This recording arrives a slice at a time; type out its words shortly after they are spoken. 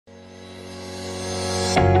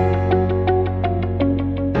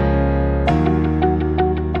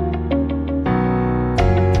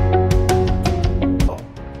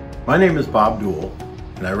My name is Bob Duell,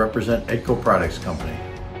 and I represent Edco Products Company.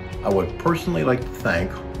 I would personally like to thank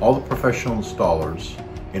all the professional installers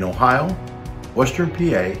in Ohio, Western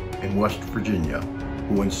PA, and West Virginia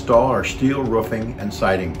who install our steel roofing and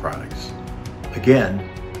siding products. Again,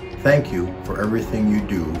 thank you for everything you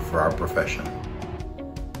do for our profession.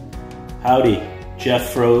 Howdy,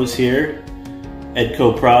 Jeff Froese here,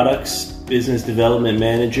 Edco Products Business Development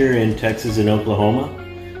Manager in Texas and Oklahoma.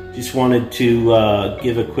 Just wanted to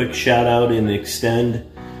give a quick shout out and extend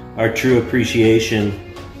our true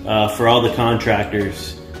appreciation for all the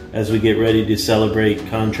contractors as we get ready to celebrate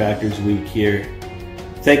Contractors Week here.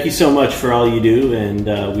 Thank you so much for all you do,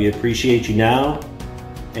 and we appreciate you now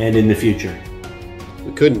and in the future.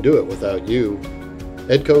 We couldn't do it without you.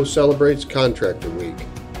 Edco celebrates Contractor Week.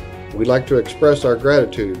 We'd like to express our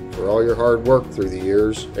gratitude for all your hard work through the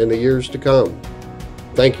years and the years to come.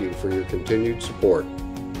 Thank you for your continued support.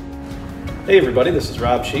 Hey everybody, this is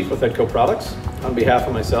Rob Sheaf with Edco Products. On behalf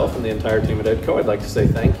of myself and the entire team at Edco, I'd like to say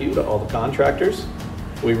thank you to all the contractors.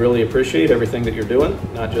 We really appreciate everything that you're doing,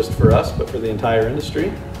 not just for us, but for the entire industry.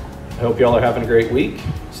 I hope you all are having a great week.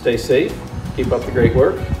 Stay safe, keep up the great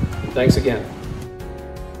work, and thanks again.